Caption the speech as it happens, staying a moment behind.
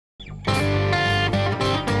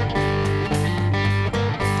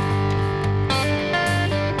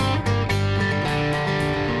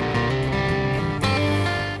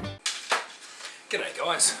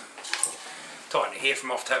guys, Tiny here from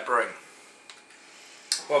Offtap Brewing.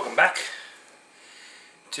 Welcome back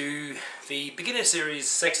to the beginner series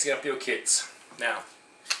Sexing Up Your Kids. Now,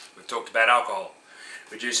 we've talked about alcohol,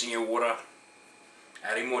 reducing your water,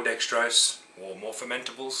 adding more dextrose or more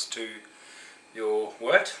fermentables to your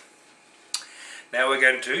wort. Now we're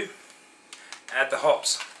going to add the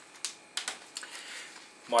hops.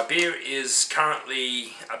 My beer is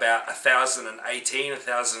currently about 1018,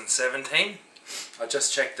 1017. I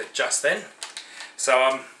just checked it just then. So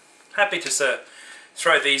I'm happy to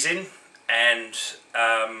throw these in and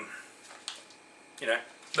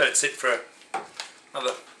let it sit for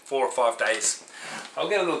another 4 or 5 days. I'll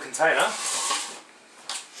get a little container.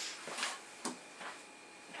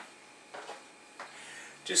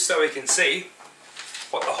 Just so we can see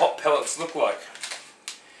what the hop pellets look like.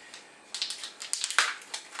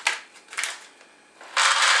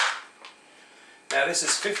 Now this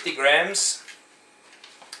is 50 grams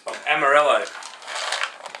of Amarillo.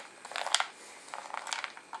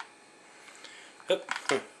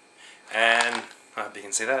 And I hope you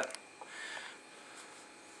can see that.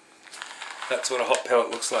 That's what a hop pellet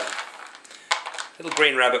looks like. Little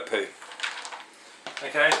green rabbit poo.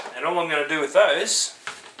 Okay, and all I'm going to do with those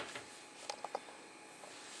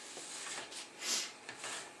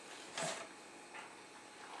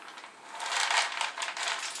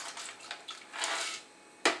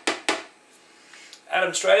add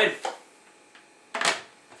them straight in.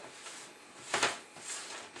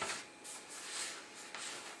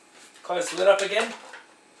 Close the lid up again.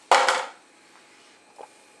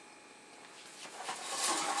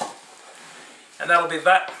 And that'll be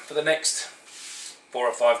that for the next 4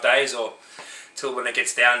 or 5 days, or till when it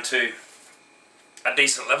gets down to a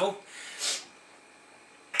decent level.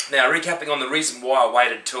 Now, recapping on the reason why I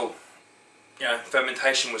waited till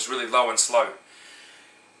fermentation was really low and slow.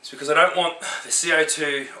 It's because I don't want the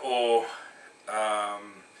CO2 or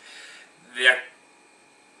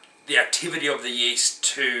the activity of the yeast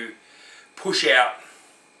to push out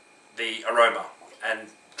the aroma and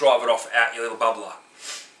drive it off out your little bubbler.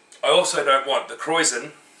 I also don't want the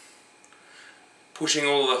krausen pushing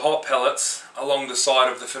all the hop pellets along the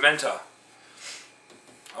side of the fermenter.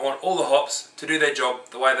 I want all the hops to do their job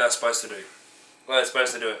the way they're supposed to do. The way they're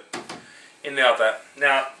supposed to do it in the Offtap.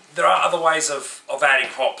 Now, there are other ways of adding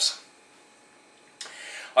hops.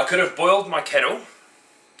 I could have boiled my kettle,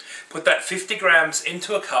 put that 50 grams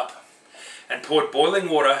into a cup and poured boiling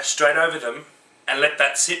water straight over them and let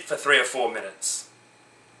that sit for 3 or 4 minutes.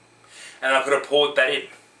 And I could have poured that in.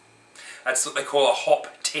 That's what they call a hop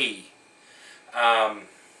tea. I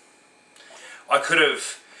could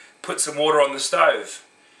have put some water on the stove.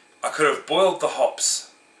 I could have boiled the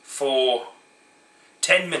hops for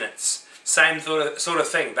 10 minutes. Same sort of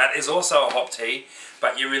thing. That is also a hop tea,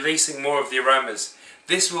 but you're releasing more of the aromas.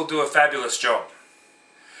 This will do a fabulous job.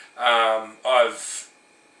 I've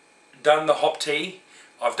done the hop tea,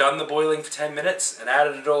 I've done the boiling for 10 minutes and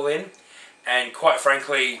added it all in, and quite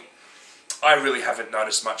frankly, I really haven't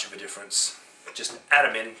noticed much of a difference. Just add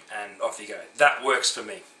them in and off you go. That works for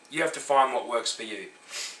me. You have to find what works for you.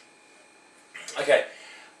 Okay,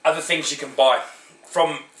 other things you can buy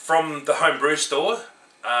from the home brew store.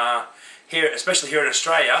 Here, especially here in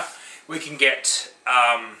Australia, we can get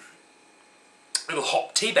little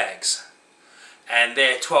hop tea bags, and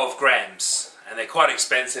they're 12 grams, and they're quite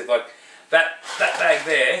expensive. Like that bag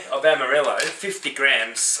there of Amarillo, 50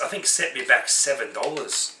 grams, I think set me back $7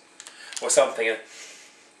 or something. And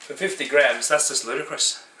for 50 grams, that's just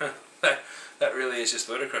ludicrous. That really is just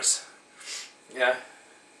ludicrous. Yeah.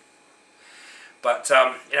 But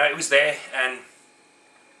it was there, and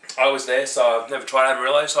I was there, so I've never tried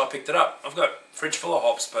Amarillo, so I picked it up. I've got a fridge full of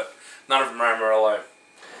hops, but none of them are Amarillo.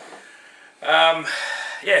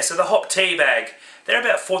 Yeah, so the hop tea bag, they're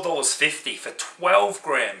about $4.50 for 12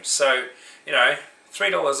 grams. So,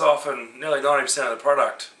 $3 off and nearly 90% of the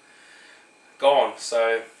product gone.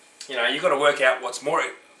 So, you've got to work out what's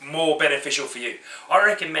more beneficial for you. I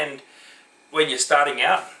recommend when you're starting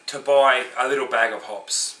out to buy a little bag of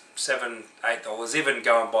hops, $7, $8, even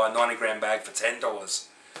go and buy a 90 gram bag for $10.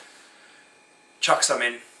 Chuck some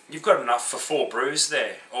in. You've got enough for 4 brews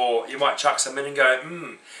there. Or you might chuck some in and go,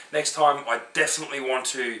 next time I definitely want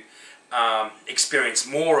to experience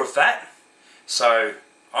more of that. So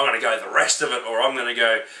I'm going to go the rest of it, or I'm going to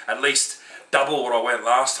go at least double what I went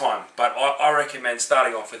last time. But I recommend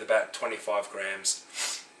starting off with about 25 grams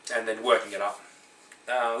and then working it up.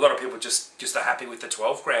 A lot of people just are happy with the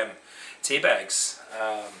 12 gram tea bags.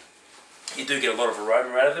 You do get a lot of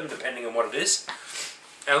aroma out of them depending on what it is.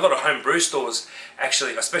 And a lot of home brew stores,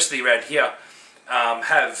 actually, especially around here,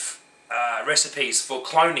 have recipes for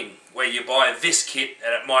cloning, where you buy this kit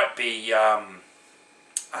and it might be, I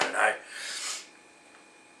don't know,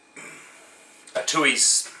 a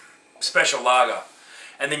Tui's special lager,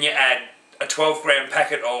 and then you add a 12-gram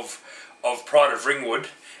packet of Pride of Ringwood,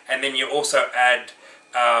 and then you also add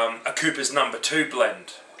a Cooper's No. 2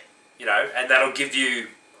 blend, you know, and that'll give you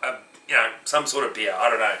some sort of beer. I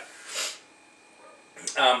don't know.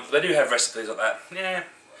 They do have recipes like that. Yeah,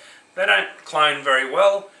 they don't clone very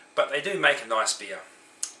well, but they do make a nice beer.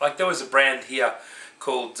 Like there was a brand here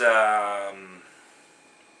called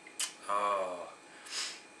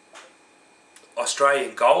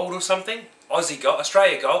Australian Gold or something.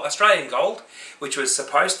 Australian Gold, which was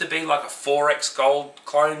supposed to be like a 4X Gold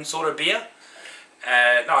clone sort of beer.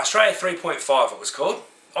 No, Australia 3.5 it was called.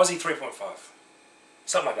 Aussie 3.5.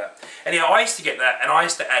 Something like that. Anyhow, I used to get that, and I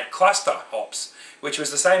used to add cluster hops, which was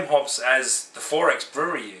the same hops as the 4X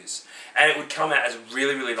brewery use. And it would come out as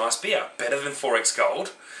really, really nice beer. Better than 4X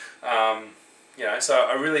Gold. You know, so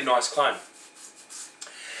a really nice clone.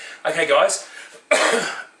 Okay guys,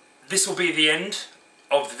 this will be the end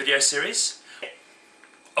of the video series.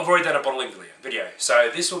 I've already done a bottling video, so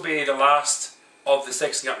this will be the last of the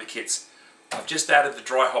Sexing Up Your Kits. I've just added the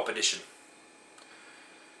dry hop edition.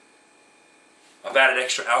 I've added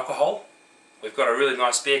extra alcohol. We've got a really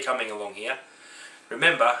nice beer coming along here.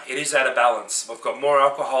 Remember, it is out of balance. We've got more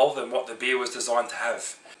alcohol than what the beer was designed to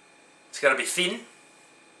have. It's going to be thin,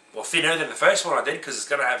 or thinner than the first one I did, because it's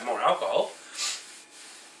going to have more alcohol.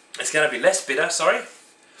 It's going to be less bitter, sorry.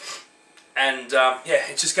 And yeah,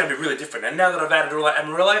 it's just going to be really different. And now that I've added all that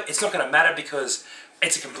Amarillo, it's not going to matter because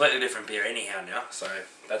it's a completely different beer anyhow now. So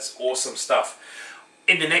that's awesome stuff.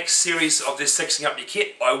 In the next series of this Sexing Up Your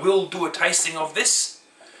Kit, I will do a tasting of this,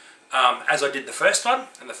 as I did the first one.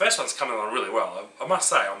 And the first one's coming along really well. I must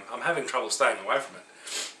say, I'm having trouble staying away from it.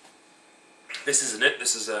 This isn't it.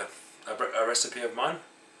 This is a recipe of mine.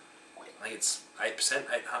 I think it's 8%,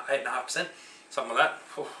 8.5%, something like that.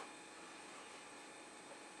 Whew.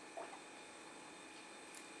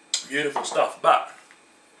 Beautiful stuff. But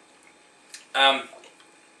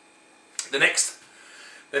the next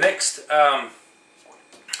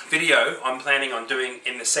video I'm planning on doing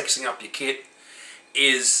in the Sexing Up Your Kit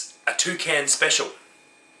is a 2-can special.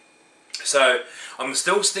 So I'm going to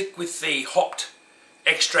still stick with the hopped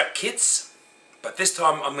extract kits, but this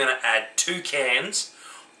time I'm going to add 2 cans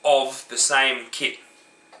of the same kit,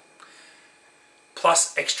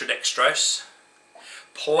 plus extra dextrose,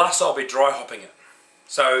 plus I'll be dry hopping it.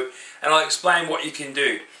 So, and I'll explain what you can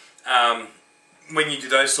do when you do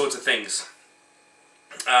those sorts of things.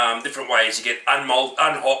 Different ways. You get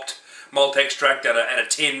unhopped malt extract at a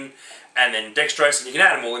tin, and then dextrose, and you can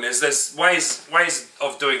add them all in. There's ways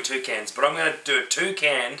of doing 2 cans, but I'm going to do a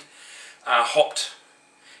 2-canned hopped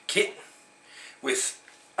kit with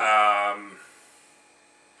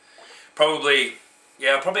probably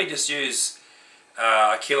I'll probably just use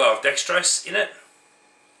a kilo of dextrose in it,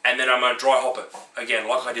 and then I'm going to dry hop it again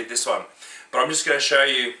like I did this one. But I'm just going to show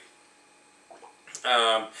you,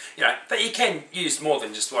 you know, that you can use more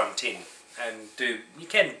than just one tin, and you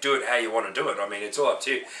can do it how you want to do it. I mean, it's all up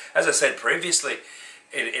to you. As I said previously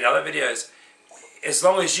in other videos, as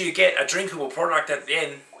long as you get a drinkable product at the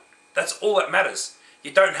end, that's all that matters. You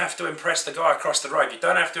don't have to impress the guy across the road. You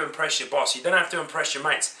don't have to impress your boss. You don't have to impress your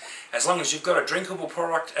mates. As long as you've got a drinkable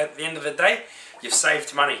product at the end of the day, you've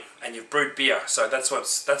saved money and you've brewed beer. So that's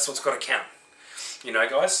what's got to count. You know,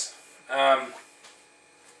 guys. And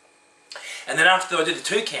then after I do the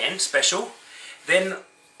 2-can special, then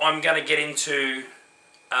I'm going to get into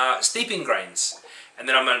steeping grains. And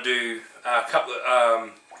then I'm going to do a couple of,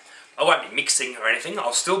 I won't be mixing or anything.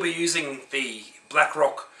 I'll still be using the Black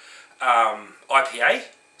Rock IPA.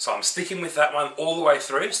 So I'm sticking with that one all the way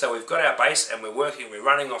through. So we've got our base and we're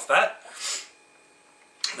running off that.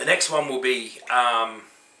 The next one will be, after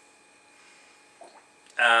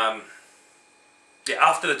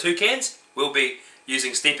the 2 cans, we'll be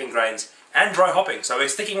using steeping grains and dry hopping. So we're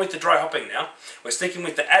sticking with the dry hopping now. We're sticking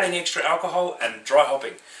with the adding extra alcohol and dry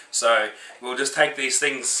hopping. So we'll just take these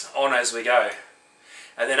things on as we go.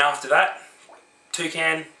 And then after that,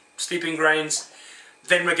 2-can, steeping grains,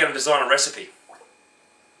 then we're going to design a recipe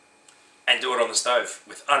and do it on the stove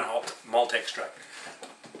with unhopped malt extract.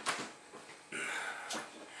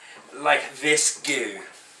 Like this goo.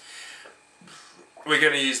 We're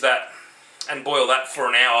going to use that and boil that for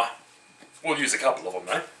an hour. We'll use a couple of them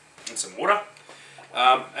though, and some water,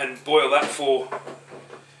 and boil that for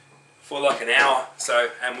like an hour. So,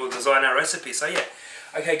 and we'll design our recipe. So yeah,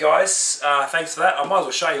 okay guys, thanks for that. I might as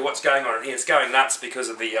well show you what's going on in here. It's going nuts because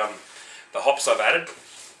of the hops I've added.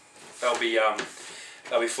 They'll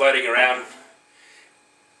be floating around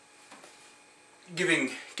giving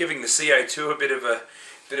the CO2 a bit of a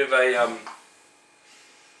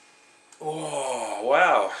oh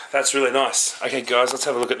wow, that's really nice. Okay guys, let's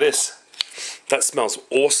have a look at this. That smells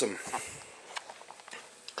awesome.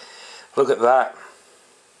 Look at that.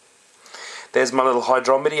 There's my little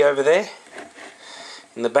hydrometer over there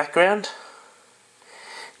in the background.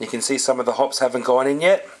 You can see some of the hops haven't gone in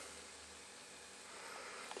yet.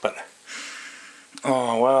 But,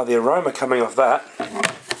 oh wow, the aroma coming off that.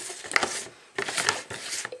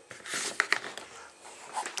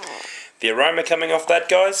 The aroma coming off that,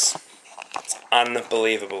 guys, it's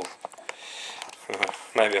unbelievable.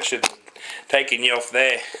 Maybe I should have taken you off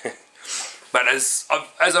there. But as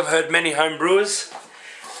I've heard many home brewers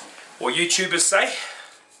or YouTubers say,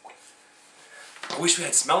 I wish we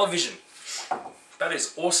had smell-o-vision. That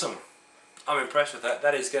is awesome. I'm impressed with that.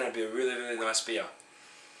 That is going to be a really, really nice beer.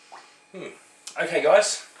 Okay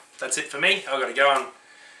guys, that's it for me. I've got to go and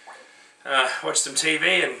watch some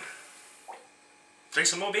TV and drink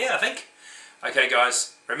some more beer, I think. Okay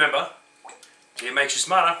guys, remember, beer makes you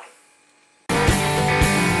smarter.